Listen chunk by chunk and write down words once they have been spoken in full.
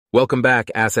Welcome back,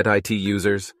 AssetIT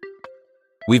users.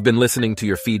 We've been listening to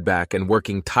your feedback and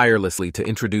working tirelessly to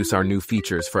introduce our new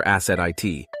features for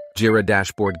AssetIT, Jira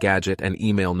Dashboard Gadget, and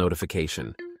email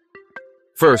notification.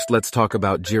 First, let's talk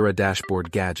about Jira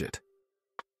Dashboard Gadget.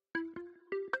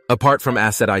 Apart from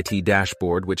AssetIT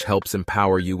Dashboard, which helps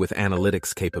empower you with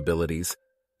analytics capabilities,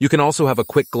 you can also have a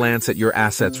quick glance at your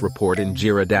assets report in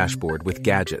Jira Dashboard with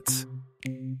gadgets.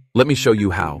 Let me show you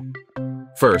how.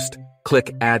 First,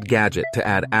 click Add Gadget to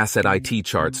add AssetIT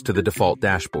charts to the default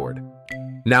dashboard.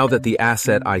 Now that the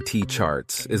AssetIT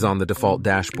charts is on the default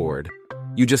dashboard,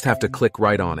 you just have to click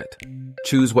right on it.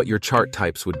 Choose what your chart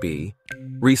types would be,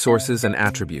 resources and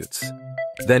attributes.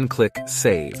 Then click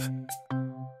Save.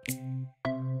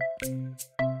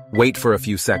 Wait for a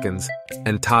few seconds,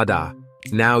 and ta-da!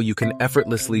 Now you can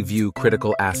effortlessly view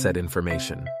critical asset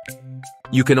information.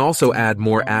 You can also add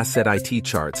more AssetIT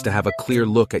charts to have a clear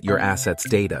look at your assets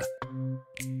data.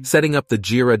 Setting up the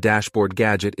Jira Dashboard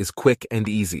Gadget is quick and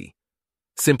easy.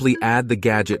 Simply add the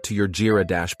gadget to your Jira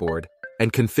dashboard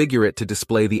and configure it to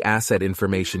display the asset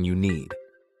information you need.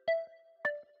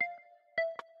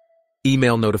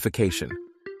 Email notification.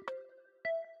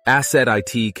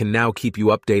 AssetIT can now keep you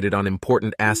updated on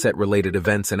important asset-related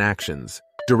events and actions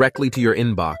directly to your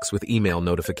inbox with email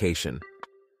notification.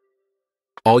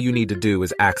 All you need to do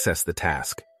is access the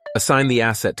task. Assign the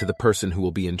asset to the person who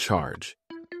will be in charge.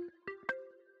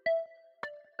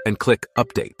 And click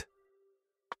Update.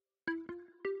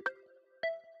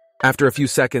 After a few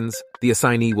seconds, the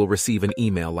assignee will receive an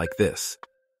email like this.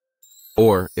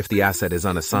 Or, if the asset is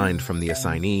unassigned from the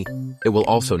assignee, it will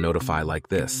also notify like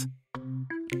this.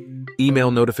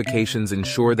 Email notifications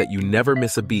ensure that you never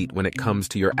miss a beat when it comes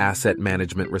to your asset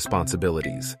management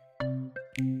responsibilities.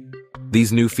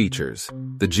 These new features,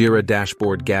 the Jira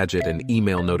Dashboard Gadget and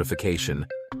email notification,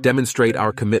 demonstrate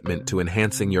our commitment to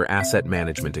enhancing your asset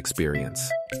management experience.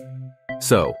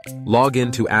 So, log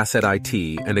into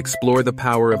AssetIT and explore the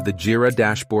power of the Jira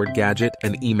Dashboard Gadget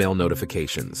and email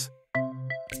notifications.